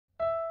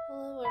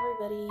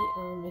everybody,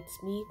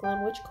 it's me, Glenn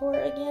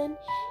Witchcore again,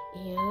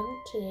 and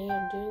today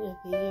I'm doing a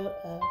video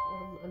of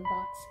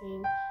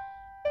unboxing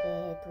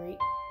the Great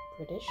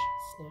British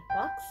Snack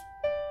Box.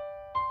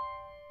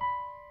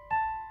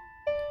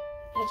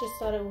 I just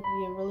thought it would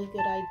be a really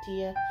good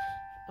idea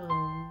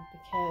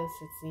because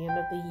it's the end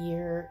of the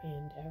year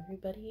and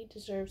everybody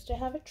deserves to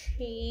have a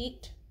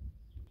treat.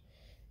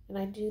 And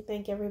I do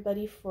thank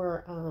everybody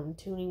for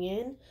tuning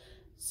in,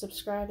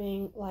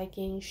 subscribing,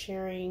 liking,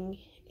 sharing,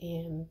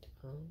 and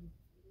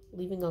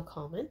leaving a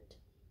comment.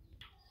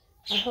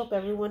 I hope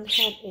everyone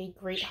had a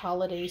great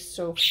holiday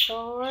so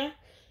far,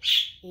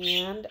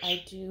 and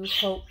I do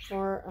hope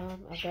for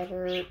a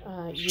better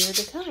year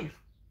to come.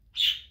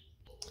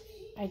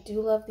 I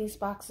do love these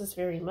boxes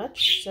very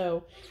much,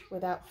 so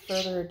without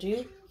further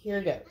ado,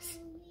 here goes.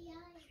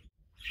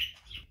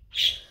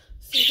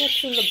 So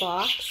what's in the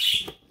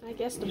box? I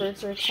guess the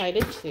birds are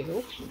excited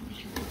too.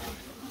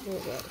 Here we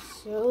go.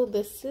 So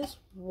this is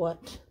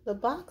what the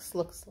box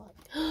looks like.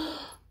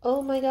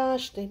 Oh my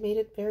gosh, they made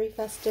it very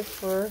festive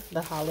for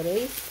the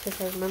holidays, because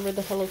I remember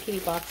the Hello Kitty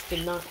box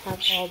did not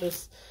have all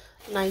this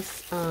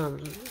nice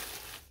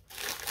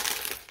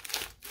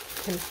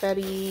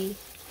confetti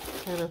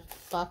kind of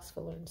box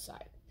filler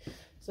inside.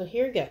 So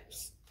here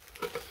goes.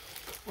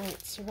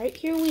 Alright, so right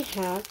here we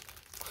have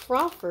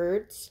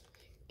Crawford's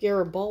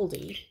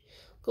Garibaldi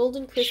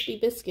Golden Crispy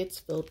Biscuits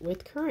filled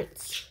with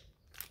currants.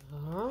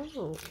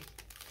 Oh,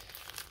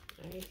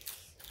 nice.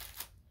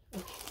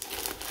 Okay.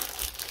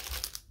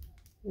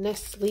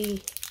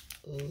 Nestle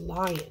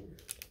Lion.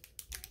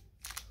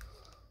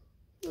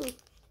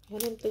 I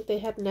didn't think they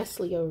had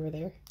Nestle over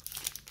there.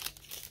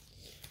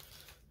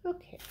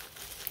 Okay.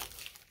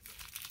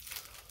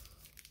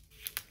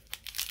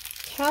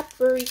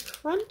 Cadbury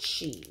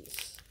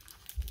Crunchies.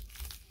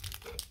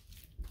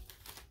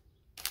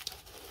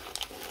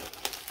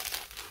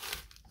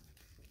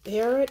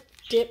 Barrett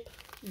Dip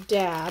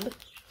Dab.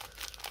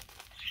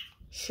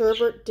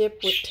 Sherbet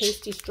dip with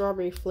tasty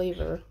strawberry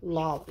flavor,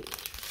 lolly.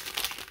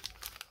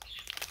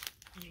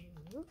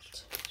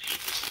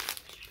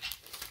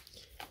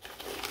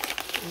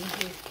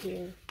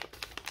 Here.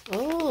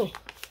 Oh,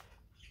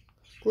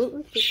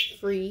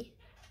 gluten-free,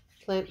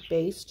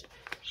 plant-based,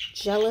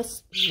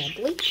 jealous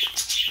medley.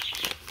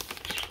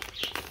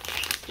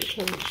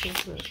 Becomes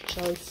a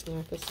jelly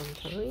snack of some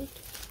kind.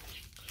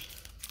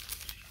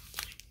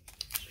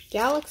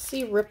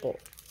 Galaxy Ripple.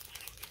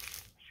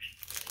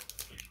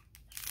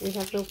 We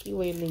have Milky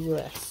Way in the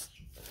U.S.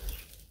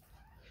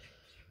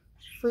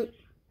 Fruit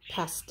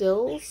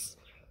Pastilles,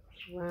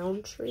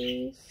 Round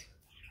Trees.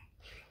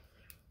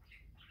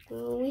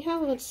 We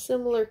have a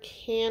similar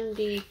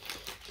candy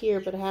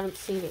here, but I haven't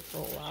seen it for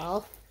a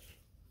while.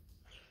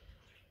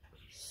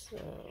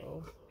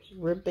 So,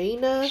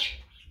 Ribena,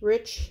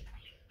 rich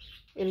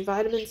in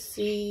vitamin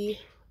C,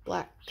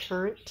 black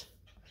currant.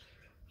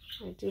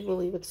 I do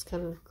believe it's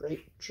kind of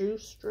grape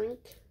juice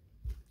drink.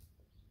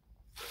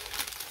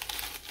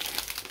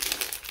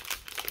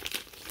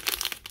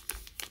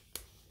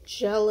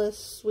 Jealous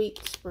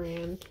Sweets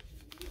brand.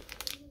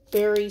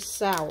 Berry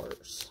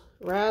Sours.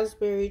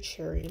 Raspberry,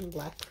 cherry, and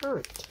black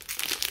currant.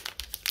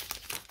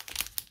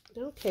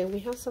 Okay, we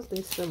have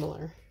something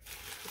similar.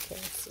 Okay,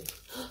 let's see.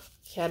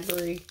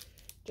 Cadbury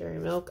Dairy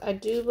Milk. I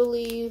do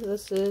believe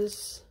this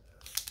is...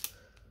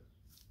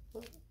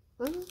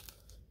 I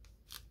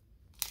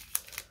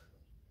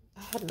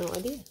had no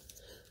idea.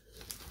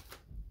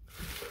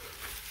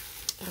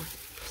 Oh,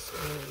 so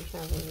we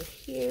have over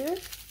here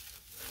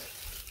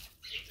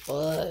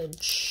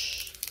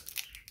fudge.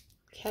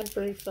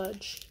 Cadbury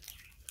fudge.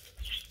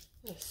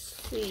 Let's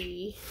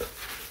see.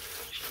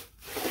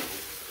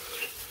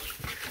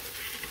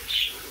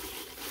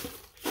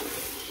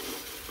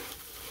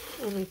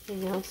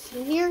 Anything else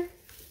in here?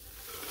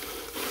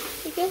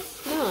 I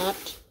guess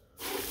not.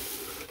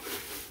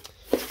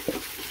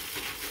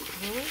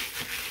 Well,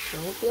 I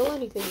don't feel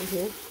anything in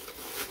here.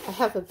 I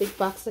have a big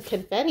box of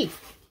confetti.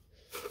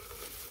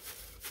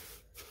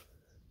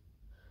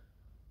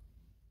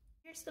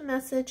 Here's the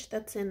message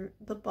that's in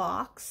the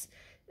box.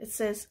 It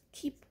says,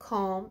 keep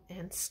calm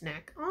and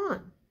snack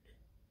on.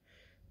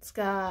 It's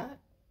got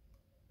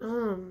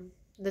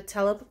the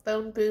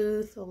telephone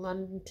booth, the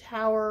London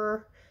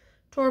Tower,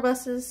 tour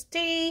buses,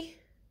 tea,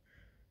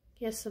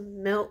 get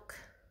some milk,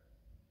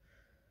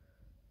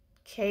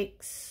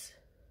 cakes.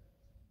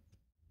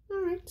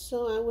 Alright,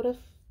 so I would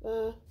have,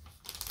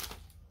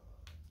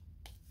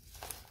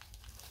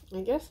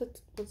 I guess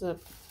it was a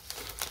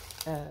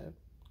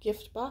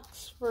gift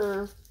box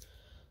for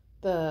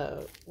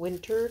the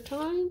winter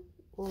time.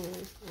 Or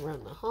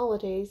around the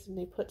holidays, and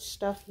they put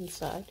stuff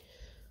inside.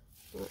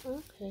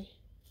 Okay.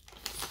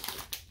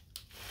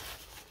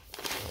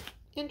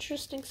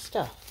 Interesting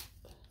stuff.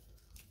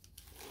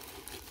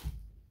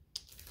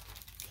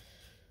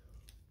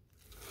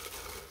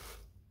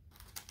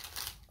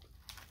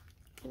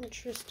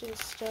 Interesting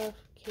stuff.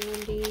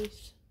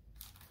 Candies.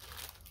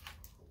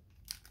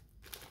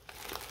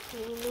 I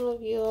don't know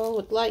if you all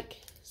would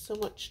like so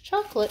much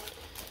chocolate.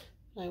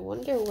 I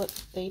wonder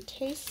what they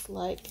taste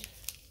like.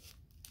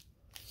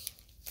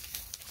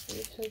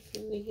 Because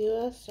in the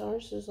US,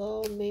 ours is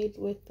all made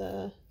with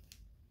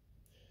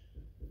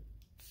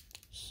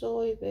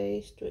soy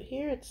based, but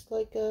here it's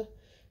like a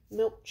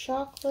milk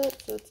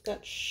chocolate, so it's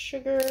got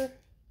sugar,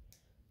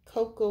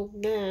 cocoa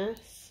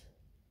mass.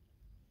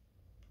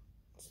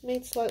 It's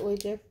made slightly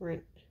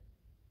different.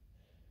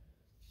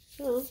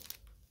 So,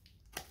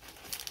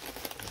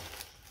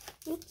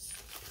 oops,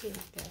 here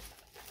we go.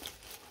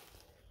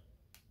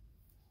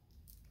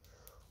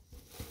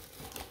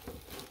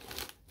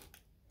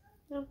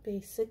 Now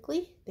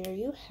basically, there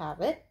you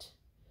have it.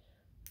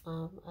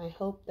 I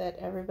hope that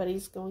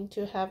everybody's going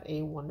to have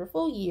a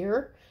wonderful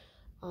year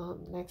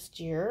next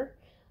year.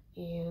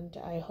 And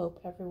I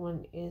hope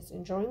everyone is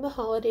enjoying the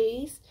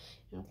holidays.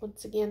 And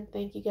once again,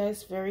 thank you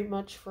guys very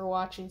much for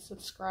watching,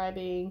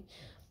 subscribing,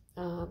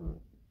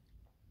 and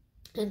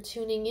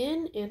tuning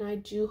in. And I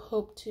do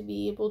hope to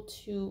be able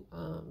to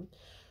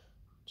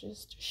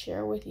just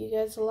share with you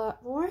guys a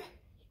lot more.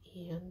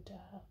 And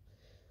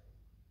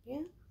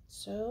yeah,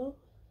 so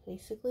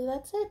basically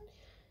that's it.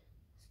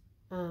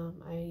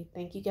 I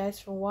thank you guys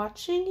for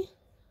watching,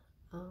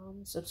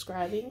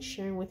 subscribing,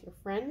 sharing with your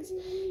friends,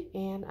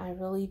 and I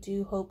really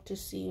do hope to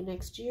see you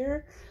next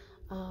year.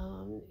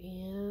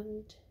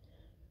 And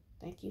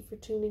thank you for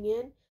tuning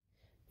in.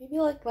 Maybe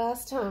like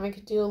last time I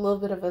could do a little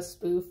bit of a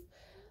spoof.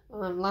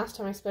 Last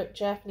time I spoke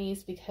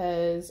Japanese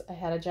because I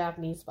had a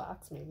Japanese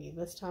box. Maybe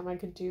this time I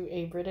could do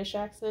a British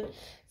accent.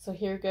 So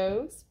here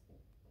goes.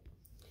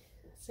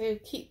 So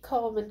keep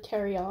calm and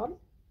carry on.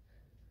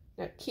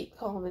 No, keep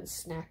calm and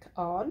snack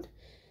on.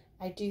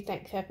 I do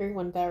thank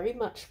everyone very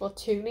much for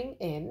tuning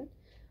in.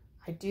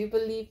 I do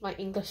believe my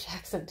English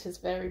accent is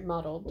very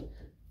muddled.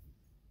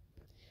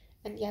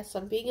 And yes,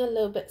 I'm being a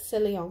little bit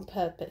silly on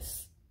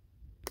purpose.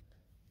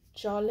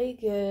 Jolly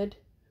good.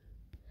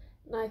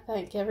 And I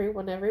thank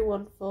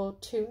everyone for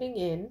tuning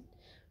in,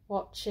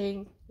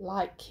 watching,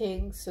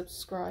 liking,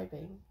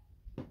 subscribing.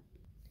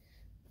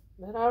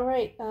 But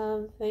alright,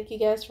 thank you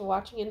guys for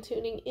watching and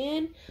tuning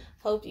in.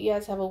 Hope you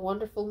guys have a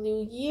wonderful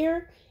new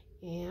year.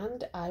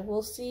 And I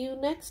will see you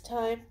next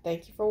time.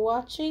 Thank you for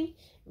watching.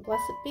 And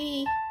blessed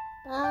be.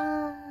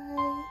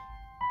 Bye.